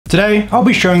Today, I'll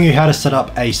be showing you how to set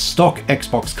up a stock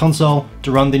Xbox console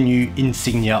to run the new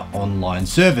Insignia online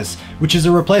service, which is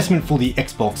a replacement for the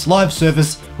Xbox Live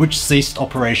service, which ceased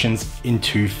operations in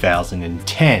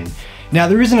 2010. Now,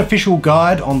 there is an official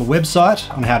guide on the website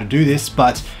on how to do this,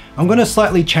 but I'm going to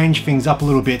slightly change things up a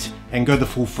little bit and go the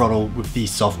full throttle with the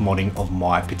soft modding of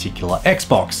my particular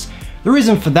Xbox. The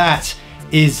reason for that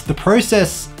is the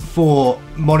process for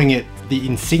modding it the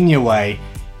Insignia way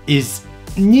is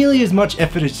nearly as much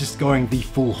effort as just going the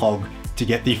full hog to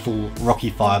get the full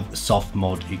Rocky5 soft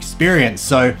mod experience.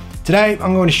 So today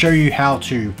I'm going to show you how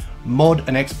to mod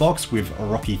an Xbox with a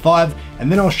Rocky5, and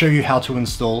then I'll show you how to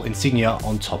install Insignia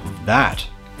on top of that.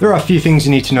 There are a few things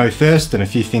you need to know first and a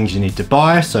few things you need to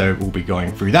buy, so we'll be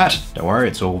going through that. Don't worry,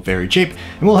 it's all very cheap.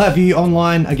 And we'll have you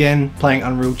online again playing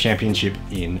Unreal Championship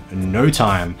in no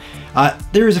time.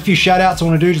 There is a few shout outs I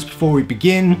want to do just before we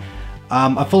begin.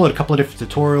 I followed a couple of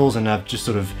different tutorials and I've just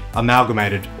sort of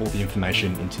amalgamated all the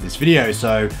information into this video.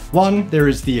 So one, there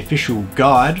is the official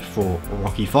guide for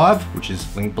Rocky5, which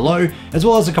is linked below, as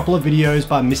well as a couple of videos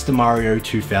by Mr. Mario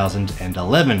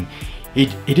 2011. He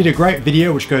did a great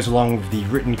video which goes along with the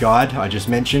written guide I just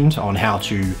mentioned on how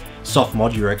to soft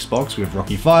mod your Xbox with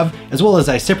Rocky5, as well as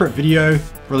a separate video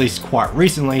released quite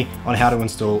recently on how to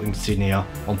install Insignia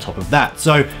on top of that.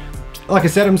 So like I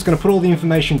said, I'm just going to put all the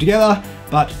information together,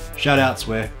 but shoutouts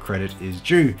where credit is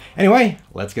due. Anyway,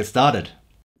 let's get started.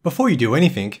 Before you do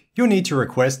anything, you'll need to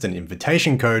request an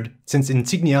invitation code since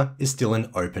Insignia is still in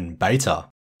open beta.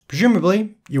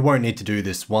 Presumably, you won't need to do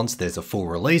this once there's a full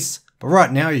release, but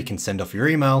right now you can send off your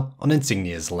email on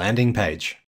Insignia's landing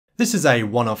page. This is a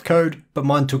one-off code, but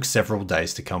mine took several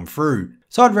days to come through,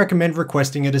 so I'd recommend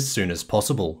requesting it as soon as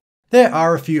possible. There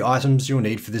are a few items you'll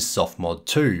need for this soft mod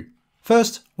too.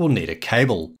 First, we'll need a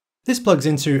cable. This plugs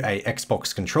into a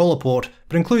Xbox controller port,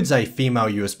 but includes a female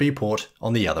USB port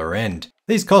on the other end.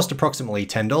 These cost approximately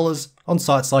 $10 on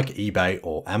sites like eBay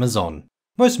or Amazon.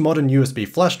 Most modern USB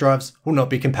flash drives will not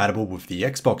be compatible with the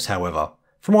Xbox, however.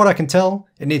 From what I can tell,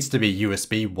 it needs to be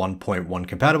USB 1.1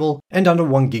 compatible and under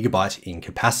 1GB in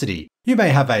capacity. You may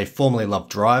have a formerly loved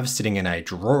drive sitting in a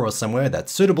drawer or somewhere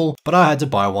that's suitable, but I had to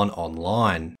buy one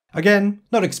online. Again,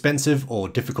 not expensive or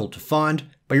difficult to find,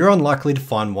 but you're unlikely to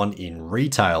find one in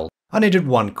retail. I needed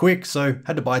one quick, so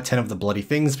had to buy 10 of the bloody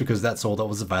things because that's all that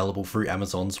was available through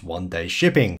Amazon's one-day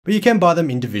shipping. But you can buy them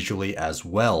individually as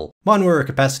well. Mine were a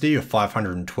capacity of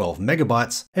 512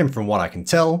 megabytes, and from what I can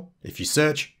tell, if you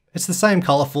search, it's the same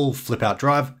colourful flip-out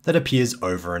drive that appears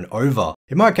over and over.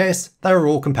 In my case, they were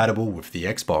all compatible with the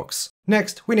Xbox.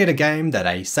 Next, we need a game that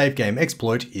a save game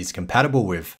exploit is compatible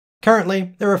with.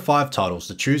 Currently, there are 5 titles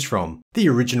to choose from: the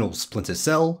original Splinter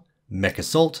Cell, Mech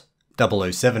Assault,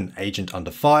 007 Agent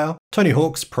Under Fire, Tony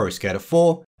Hawk's Pro Skater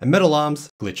 4, and Metal Arm's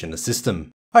Glitch in the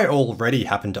System. I already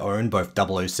happen to own both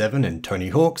 007 and Tony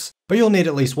Hawk's, but you'll need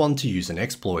at least one to use an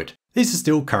exploit. These are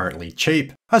still currently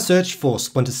cheap. I searched for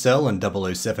Splinter Cell and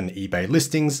 007 eBay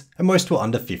listings, and most were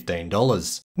under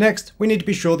 $15. Next, we need to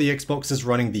be sure the Xbox is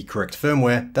running the correct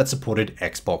firmware that supported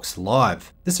Xbox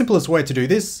Live. The simplest way to do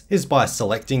this is by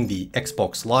selecting the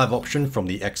Xbox Live option from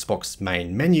the Xbox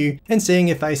main menu and seeing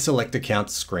if a select account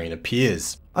screen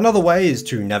appears. Another way is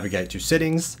to navigate to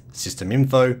Settings, System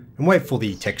Info, and wait for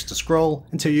the text to scroll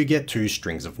until you get 2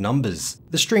 strings of numbers.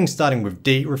 The string starting with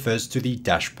D refers to the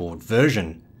dashboard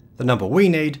version. The number we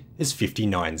need is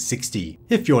 5960.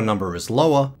 If your number is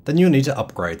lower, then you'll need to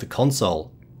upgrade the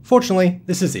console. Fortunately,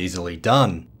 this is easily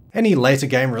done. Any later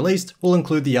game released will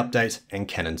include the update and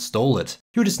can install it.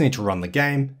 You'll just need to run the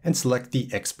game and select the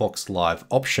Xbox Live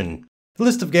option. The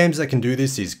list of games that can do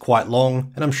this is quite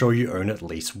long, and I'm sure you own at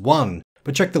least one,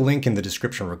 but check the link in the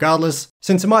description regardless,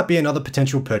 since it might be another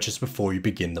potential purchase before you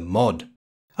begin the mod.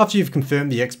 After you've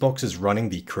confirmed the Xbox is running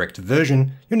the correct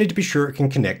version, you'll need to be sure it can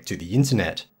connect to the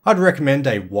internet. I'd recommend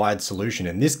a wired solution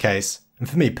in this case, and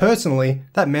for me personally,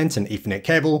 that meant an Ethernet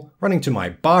cable running to my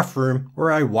bathroom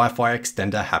where a Wi-Fi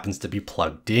extender happens to be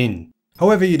plugged in.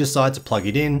 However you decide to plug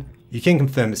it in, you can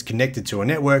confirm it's connected to a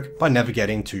network by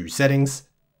navigating to Settings,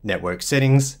 Network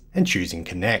Settings, and choosing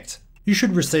Connect. You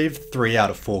should receive 3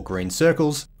 out of 4 green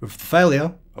circles, with the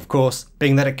failure, of course,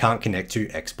 being that it can't connect to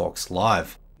Xbox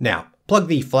Live. Now, plug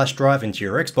the flash drive into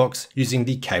your Xbox using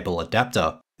the cable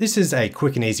adapter. This is a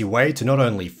quick and easy way to not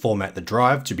only format the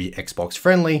drive to be Xbox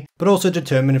friendly, but also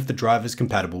determine if the drive is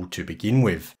compatible to begin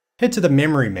with. Head to the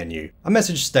memory menu. A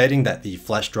message stating that the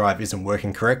flash drive isn't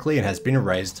working correctly and has been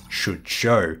erased should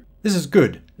show. This is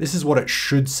good. This is what it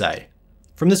should say.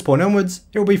 From this point onwards,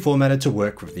 it will be formatted to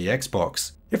work with the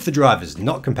Xbox. If the drive is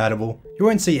not compatible, you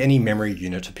won't see any memory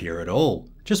unit appear at all,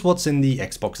 just what's in the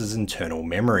Xbox's internal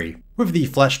memory. With the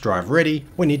flash drive ready,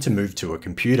 we need to move to a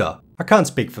computer. I can't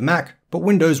speak for Mac, but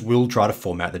Windows will try to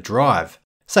format the drive.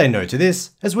 Say no to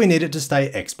this, as we need it to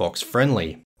stay Xbox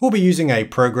friendly. We'll be using a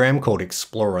program called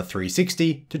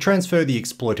Explorer360 to transfer the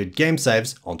exploited game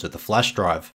saves onto the flash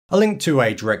drive. A link to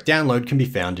a direct download can be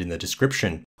found in the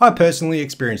description. I personally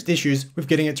experienced issues with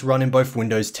getting it to run in both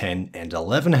Windows 10 and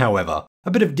 11 however.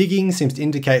 A bit of digging seems to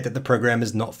indicate that the program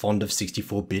is not fond of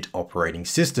 64-bit operating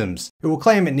systems. It will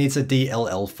claim it needs a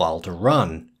DLL file to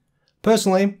run.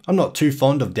 Personally, I'm not too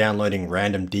fond of downloading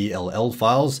random DLL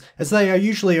files, as they are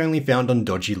usually only found on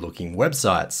dodgy looking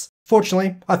websites.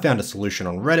 Fortunately, I found a solution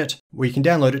on Reddit where you can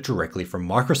download it directly from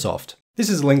Microsoft. This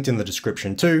is linked in the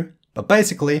description too, but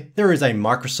basically there is a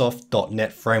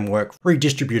Microsoft.NET Framework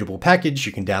redistributable package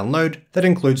you can download that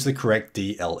includes the correct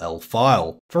DLL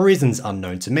file. For reasons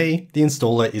unknown to me, the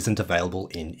installer isn't available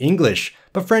in English,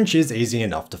 but French is easy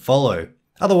enough to follow.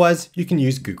 Otherwise, you can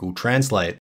use Google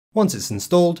Translate. Once it's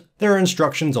installed, there are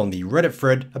instructions on the Reddit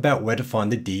thread about where to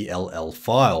find the DLL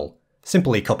file.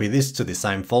 Simply copy this to the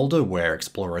same folder where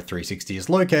Explorer360 is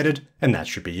located, and that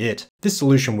should be it. This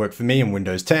solution worked for me in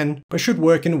Windows 10, but should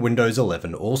work in Windows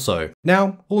 11 also.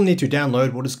 Now, we'll need to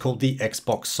download what is called the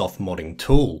Xbox Softmodding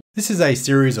tool. This is a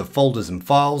series of folders and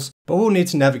files, but we'll need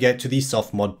to navigate to the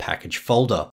Softmod package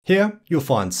folder. Here, you'll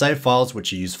find save files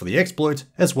which are used for the exploit,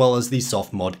 as well as the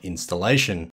Softmod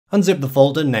installation. Unzip the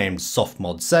folder named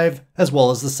Softmod Save, as well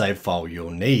as the save file you'll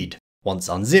need. Once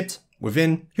unzipped,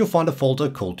 within, you'll find a folder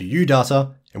called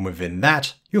UData, and within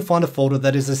that, you'll find a folder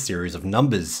that is a series of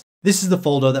numbers. This is the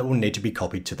folder that will need to be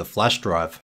copied to the flash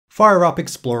drive. Fire up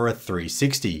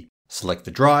Explorer360, select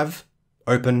the drive,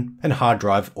 open, and hard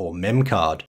drive or mem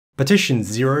card. Partition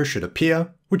 0 should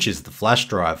appear, which is the flash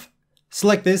drive.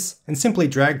 Select this, and simply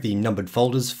drag the numbered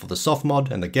folders for the softmod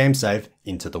and the game save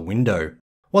into the window.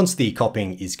 Once the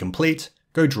copying is complete,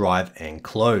 go Drive and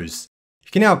Close.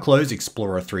 You can now close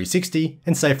Explorer360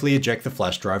 and safely eject the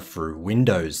flash drive through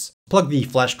Windows. Plug the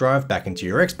flash drive back into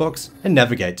your Xbox and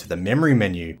navigate to the memory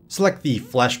menu. Select the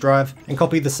flash drive and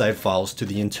copy the save files to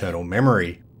the internal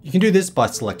memory. You can do this by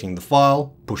selecting the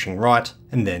file, pushing right,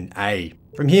 and then A.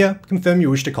 From here, confirm you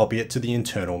wish to copy it to the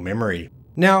internal memory.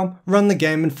 Now, run the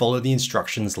game and follow the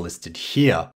instructions listed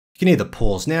here. You can either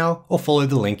pause now or follow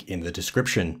the link in the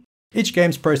description. Each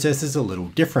game's process is a little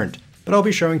different, but I'll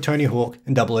be showing Tony Hawk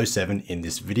and 007 in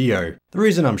this video. The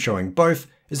reason I'm showing both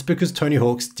is because Tony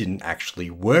Hawk's didn't actually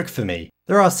work for me.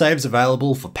 There are saves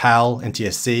available for PAL,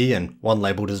 NTSC, and one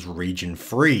labelled as region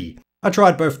free. I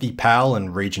tried both the PAL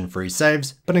and region free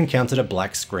saves, but encountered a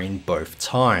black screen both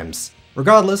times.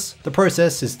 Regardless, the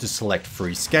process is to select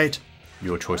free skate,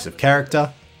 your choice of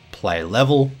character, play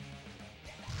level,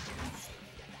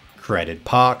 created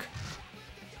park,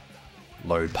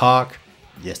 load park,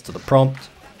 yes to the prompt,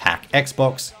 hack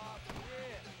Xbox,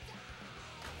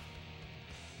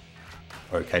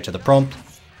 OK to the prompt,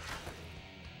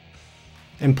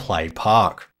 and play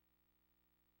park.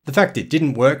 The fact it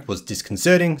didn't work was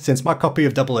disconcerting since my copy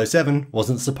of 007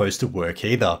 wasn't supposed to work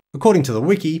either. According to the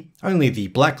wiki, only the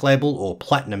black label or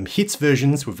platinum hits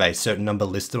versions with a certain number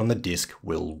listed on the disc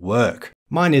will work.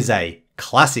 Mine is a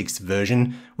Classics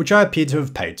version, which I appear to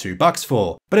have paid $2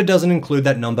 for, but it doesn't include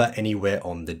that number anywhere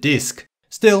on the disc.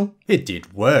 Still, it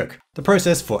did work. The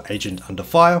process for Agent Under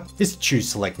Fire is to choose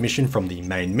Select Mission from the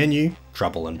main menu,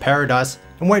 Trouble in Paradise,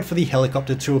 and wait for the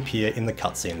helicopter to appear in the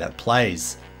cutscene that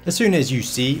plays. As soon as you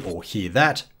see or hear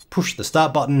that, push the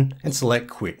Start button and select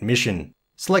Quit Mission.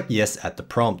 Select Yes at the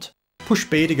prompt. Push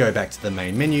B to go back to the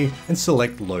main menu and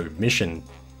select Load Mission.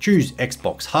 Choose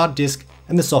Xbox Hard Disk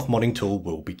and the softmodding tool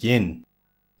will begin.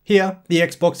 Here, the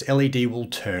Xbox LED will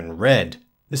turn red.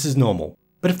 This is normal.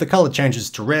 But if the color changes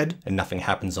to red and nothing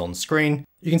happens on screen,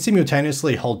 you can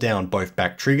simultaneously hold down both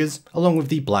back triggers along with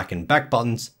the black and back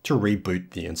buttons to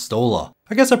reboot the installer.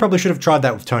 I guess I probably should have tried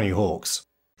that with Tony Hawk's.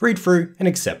 Read through and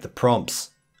accept the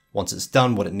prompts. Once it's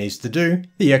done what it needs to do,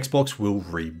 the Xbox will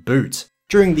reboot.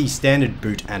 During the standard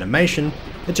boot animation,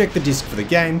 eject the disk for the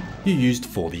game you used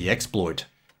for the exploit.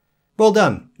 Well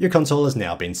done, your console has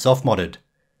now been softmodded.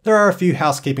 There are a few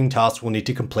housekeeping tasks we'll need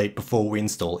to complete before we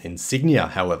install Insignia,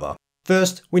 however.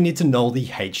 First, we need to null the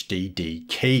HDD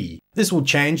key. This will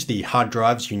change the hard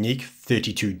drive's unique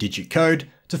 32-digit code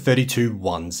to 32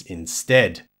 ones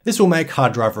instead. This will make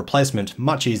hard drive replacement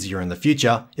much easier in the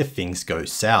future if things go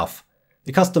south.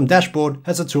 The custom dashboard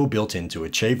has a tool built in to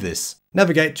achieve this.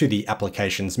 Navigate to the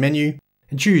Applications menu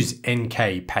and choose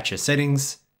NK Patcher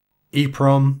Settings,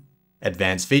 EEPROM,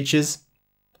 Advanced Features,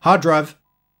 Hard Drive,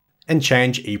 and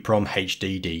change EEPROM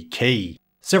HDD key.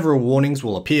 Several warnings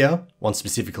will appear, one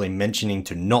specifically mentioning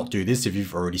to not do this if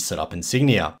you've already set up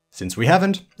Insignia. Since we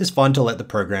haven't, it's fine to let the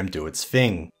program do its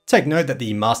thing. Take note that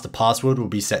the master password will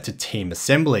be set to Team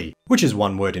Assembly, which is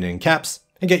one word in caps,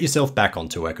 and get yourself back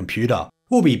onto a computer.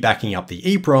 We'll be backing up the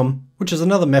EEPROM, which is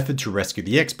another method to rescue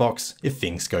the Xbox if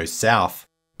things go south.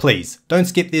 Please, don't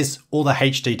skip this or the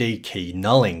HDD key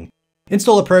nulling.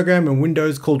 Install a program in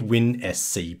Windows called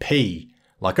WinSCP.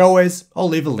 Like always, I'll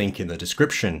leave a link in the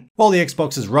description. While the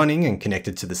Xbox is running and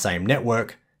connected to the same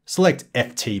network, select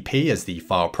FTP as the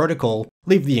file protocol,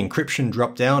 leave the encryption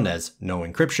drop-down as no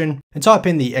encryption, and type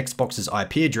in the Xbox's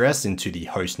IP address into the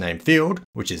hostname field,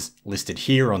 which is listed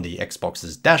here on the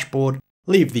Xbox's dashboard.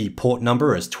 Leave the port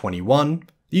number as 21,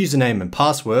 the username and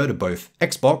password are both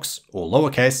Xbox or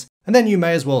lowercase, and then you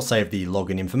may as well save the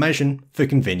login information for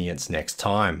convenience next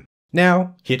time.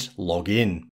 Now hit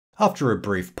login. After a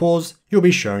brief pause, you'll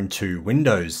be shown two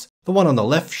windows. The one on the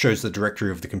left shows the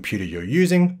directory of the computer you're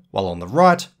using, while on the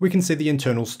right, we can see the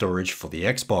internal storage for the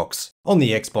Xbox. On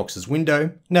the Xbox's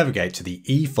window, navigate to the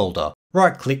E folder.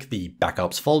 Right-click the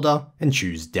Backups folder and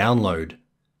choose Download.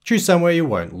 Choose somewhere you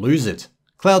won't lose it.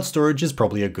 Cloud storage is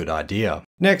probably a good idea.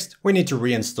 Next, we need to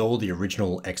reinstall the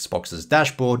original Xbox's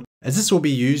dashboard, as this will be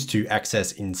used to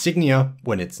access Insignia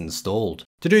when it's installed.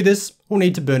 To do this, we'll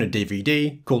need to burn a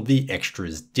DVD called the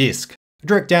Extras disk. A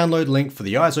direct download link for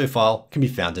the ISO file can be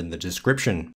found in the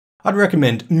description. I'd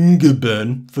recommend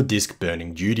burn for disk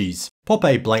burning duties. Pop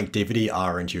a blank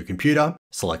DVD-R into your computer,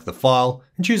 select the file,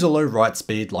 and choose a low write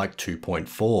speed like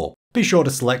 2.4. Be sure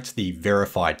to select the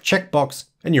verified checkbox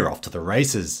and you're off to the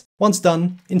races. Once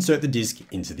done, insert the disk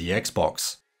into the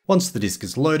Xbox. Once the disk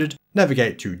is loaded,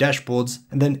 navigate to Dashboards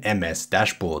and then MS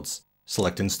Dashboards.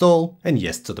 Select Install and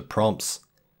yes to the prompts.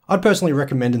 I'd personally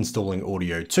recommend installing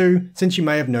Audio 2, since you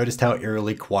may have noticed how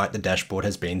eerily quiet the dashboard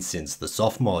has been since the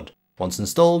Softmod. Once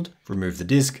installed, remove the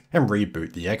disk and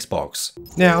reboot the Xbox.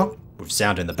 Now, with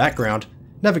sound in the background,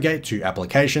 navigate to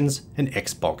Applications and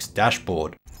Xbox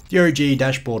Dashboard. The OG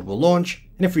dashboard will launch,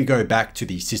 and if we go back to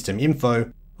the system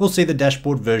info, we'll see the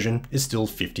dashboard version is still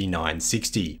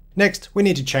 5960. Next, we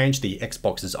need to change the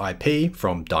Xbox's IP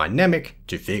from dynamic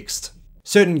to fixed.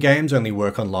 Certain games only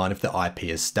work online if the IP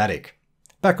is static.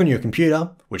 Back on your computer,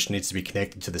 which needs to be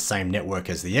connected to the same network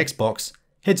as the Xbox,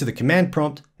 head to the command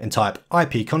prompt and type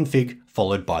ipconfig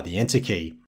followed by the enter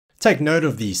key. Take note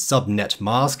of the subnet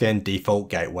mask and default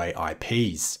gateway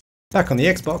IPs. Back on the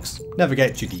Xbox,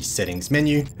 navigate to the settings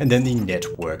menu and then the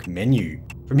network menu.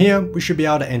 From here, we should be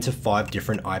able to enter 5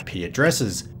 different IP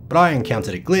addresses, but I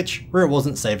encountered a glitch where it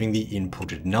wasn't saving the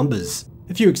inputted numbers.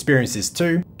 If you experience this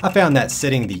too, I found that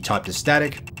setting the type to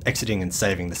static, exiting and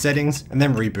saving the settings, and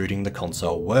then rebooting the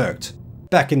console worked.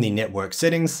 Back in the network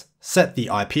settings, set the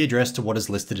IP address to what is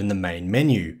listed in the main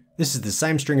menu. This is the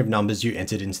same string of numbers you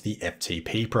entered into the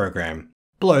FTP program.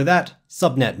 Below that,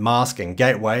 subnet mask and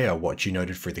gateway are what you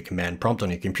noted through the command prompt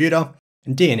on your computer,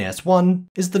 and DNS1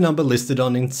 is the number listed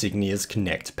on Insignia's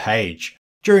Connect page.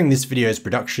 During this video's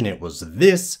production it was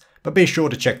this, but be sure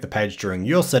to check the page during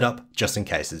your setup just in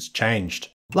case it's changed.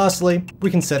 Lastly, we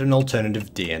can set an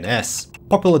alternative DNS.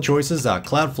 Popular choices are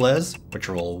Cloudflare's, which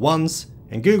are all 1s,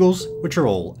 and Google's, which are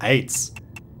all 8s.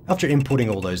 After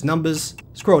inputting all those numbers,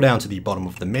 scroll down to the bottom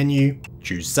of the menu,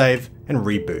 choose Save, and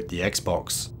reboot the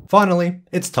Xbox. Finally,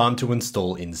 it's time to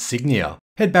install Insignia.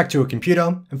 Head back to a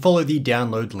computer and follow the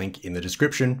download link in the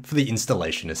description for the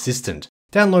installation assistant.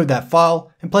 Download that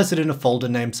file and place it in a folder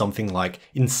named something like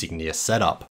Insignia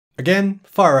Setup. Again,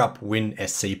 fire up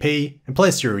WinSCP and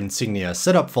place your Insignia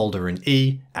Setup folder in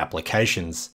E,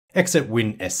 Applications. Exit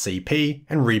WinSCP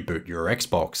and reboot your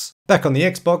Xbox. Back on the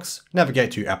Xbox,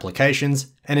 navigate to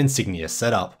Applications and Insignia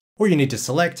Setup. All you need to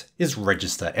select is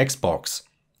Register Xbox.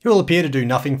 It will appear to do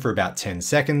nothing for about 10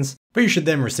 seconds, but you should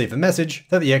then receive a message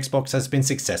that the Xbox has been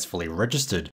successfully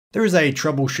registered. There is a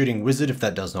troubleshooting wizard if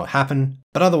that does not happen,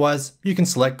 but otherwise, you can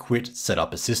select Quit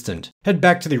Setup Assistant. Head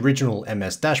back to the original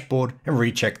MS dashboard and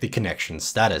recheck the connection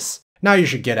status. Now you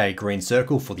should get a green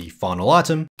circle for the final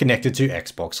item connected to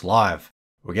Xbox Live.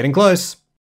 We're getting close.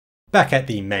 Back at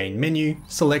the main menu,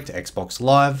 select Xbox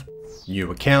Live,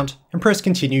 New Account, and press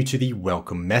Continue to the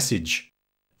Welcome message.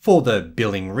 For the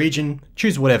billing region,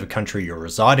 choose whatever country you're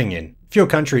residing in. If your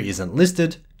country isn't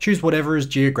listed, choose whatever is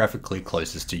geographically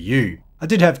closest to you. I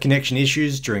did have connection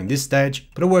issues during this stage,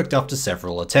 but it worked after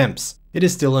several attempts. It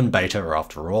is still in beta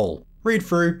after all. Read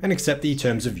through and accept the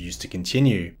terms of use to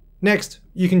continue. Next,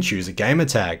 you can choose a gamer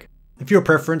tag. If your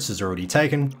preference is already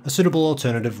taken, a suitable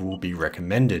alternative will be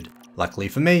recommended. Luckily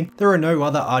for me, there are no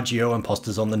other RGO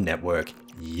imposters on the network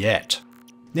yet.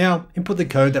 Now, input the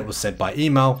code that was sent by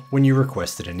email when you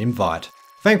requested an invite.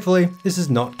 Thankfully, this is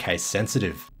not case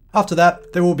sensitive. After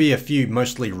that, there will be a few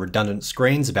mostly redundant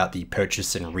screens about the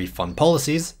purchase and refund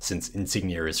policies, since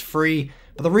Insignia is free,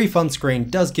 but the refund screen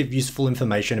does give useful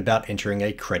information about entering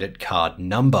a credit card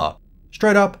number.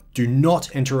 Straight up, do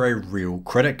not enter a real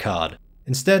credit card.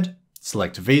 Instead,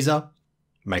 select Visa,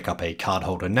 make up a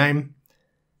cardholder name.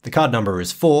 The card number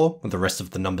is 4, with the rest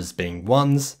of the numbers being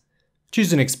 1s.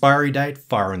 Choose an expiry date,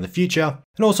 far in the future,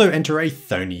 and also enter a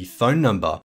phony phone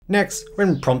number. Next,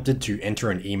 when prompted to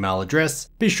enter an email address,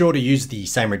 be sure to use the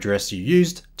same address you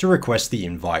used to request the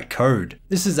invite code.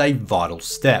 This is a vital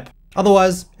step.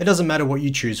 Otherwise, it doesn't matter what you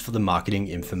choose for the marketing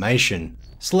information.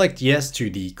 Select yes to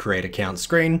the create account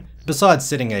screen. Besides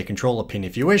setting a controller pin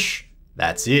if you wish,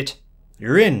 that's it.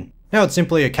 You're in. Now it's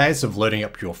simply a case of loading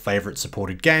up your favorite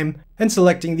supported game and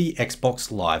selecting the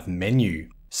Xbox Live menu.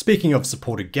 Speaking of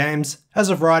supported games, as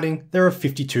of writing, there are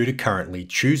 52 to currently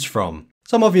choose from.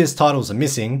 Some obvious titles are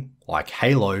missing, like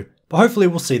Halo, but hopefully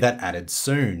we'll see that added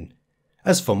soon.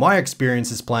 As for my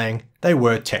experiences playing, they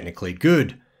were technically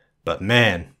good, but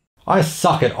man, I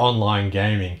suck at online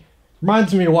gaming.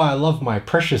 Reminds me why I love my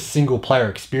precious single player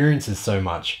experiences so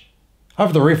much. I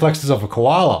have the reflexes of a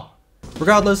koala.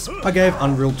 Regardless, I gave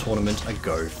Unreal Tournament a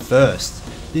go first.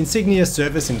 The Insignia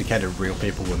service indicated real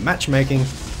people were matchmaking,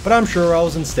 but I'm sure I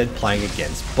was instead playing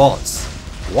against bots.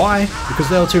 Why? Because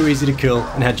they were too easy to kill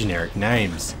and had generic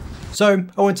names. So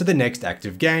I went to the next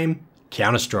active game,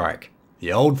 Counter-Strike,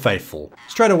 the old faithful.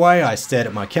 Straight away I stared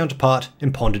at my counterpart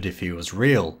and pondered if he was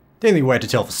real. The only way to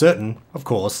tell for certain, of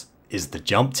course, is the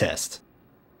jump test.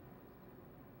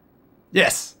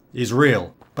 Yes, he's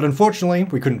real. But unfortunately,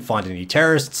 we couldn't find any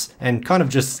terrorists and kind of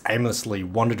just aimlessly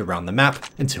wandered around the map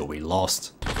until we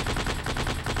lost.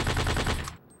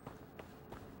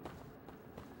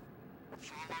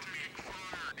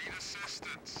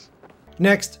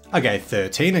 Next, I gave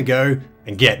 13 a go,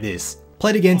 and get this,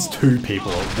 played against 2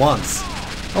 people at once.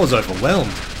 I was overwhelmed.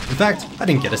 In fact, I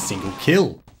didn't get a single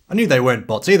kill. I knew they weren't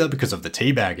bots either because of the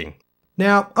teabagging.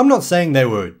 Now, I'm not saying they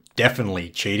were definitely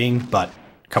cheating, but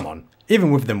come on.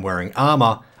 Even with them wearing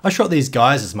armor, I shot these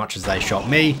guys as much as they shot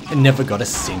me and never got a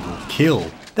single kill.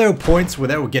 There were points where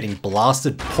they were getting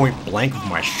blasted point blank with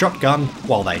my shotgun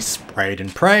while they sprayed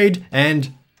and prayed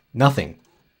and nothing.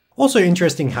 Also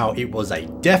interesting how it was a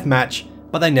deathmatch,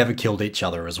 but they never killed each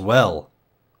other as well.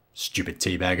 Stupid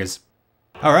teabaggers.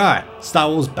 Alright, Star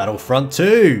Wars Battlefront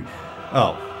 2.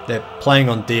 Oh, they're playing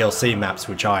on DLC maps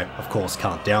which I, of course,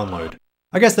 can't download.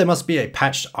 I guess there must be a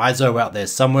patched ISO out there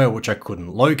somewhere which I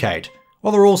couldn't locate.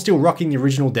 Or they're all still rocking the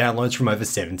original downloads from over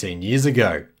 17 years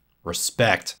ago.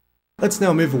 Respect. Let's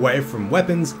now move away from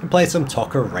weapons and play some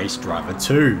TOCA Race Driver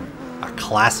 2. A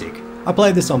classic. I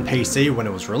played this on PC when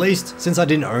it was released since I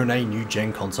didn't own a new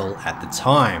gen console at the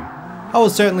time. I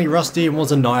was certainly rusty and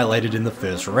was annihilated in the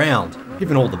first round.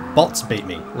 Even all the bots beat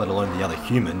me, let alone the other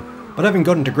human. But having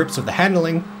gotten to grips with the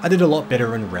handling, I did a lot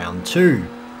better in round 2.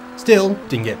 Still,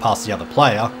 didn't get past the other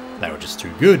player, they were just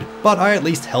too good, but I at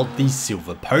least held the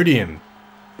silver podium.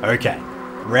 Okay,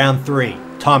 round 3,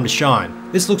 time to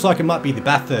shine. This looks like it might be the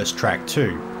Bathurst track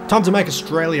too. Time to make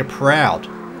Australia proud.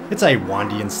 It's a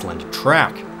windy and slender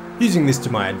track. Using this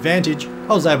to my advantage,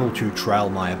 I was able to trail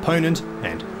my opponent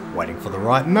and, waiting for the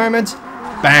right moment,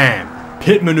 bam!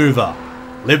 Pit maneuver.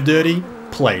 Live dirty,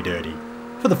 play dirty.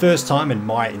 For the first time in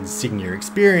my Insignia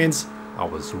experience, I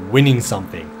was winning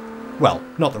something. Well,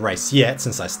 not the race yet,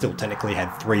 since I still technically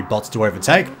had 3 bots to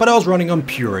overtake, but I was running on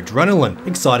pure adrenaline,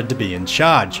 excited to be in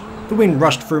charge. The wind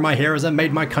rushed through my hair as I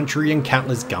made my country and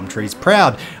countless gum trees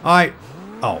proud.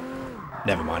 Oh,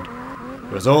 never mind.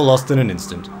 It was all lost in an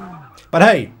instant. But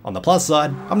hey, on the plus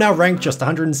side, I'm now ranked just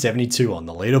 172 on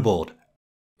the leaderboard.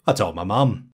 I told my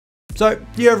mum. So,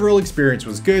 the overall experience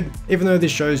was good, even though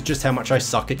this shows just how much I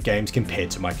suck at games compared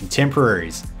to my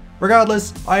contemporaries.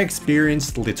 Regardless, I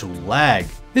experienced little lag.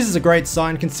 This is a great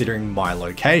sign considering my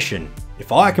location.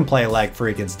 If I can play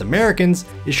lag-free against Americans,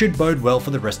 it should bode well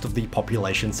for the rest of the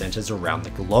population centres around the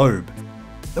globe.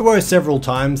 There were several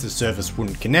times the service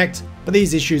wouldn't connect, but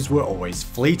these issues were always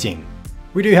fleeting.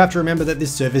 We do have to remember that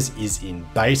this service is in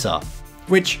beta,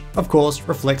 which, of course,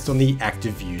 reflects on the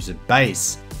active user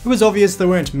base. It was obvious there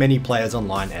weren't many players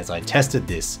online as I tested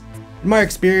this. In my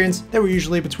experience, there were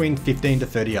usually between 15 to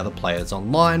 30 other players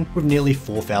online, with nearly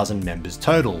 4,000 members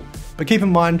total. But keep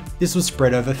in mind, this was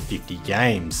spread over 50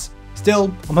 games. Still,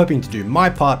 I'm hoping to do my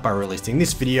part by releasing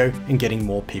this video and getting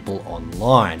more people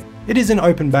online. It is an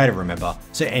open beta, remember,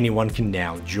 so anyone can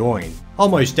now join. I'll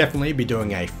most definitely be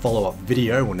doing a follow-up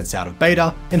video when it's out of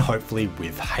beta, and hopefully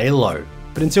with Halo.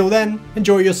 But until then,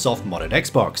 enjoy your soft modded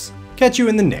Xbox. Catch you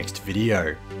in the next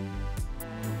video.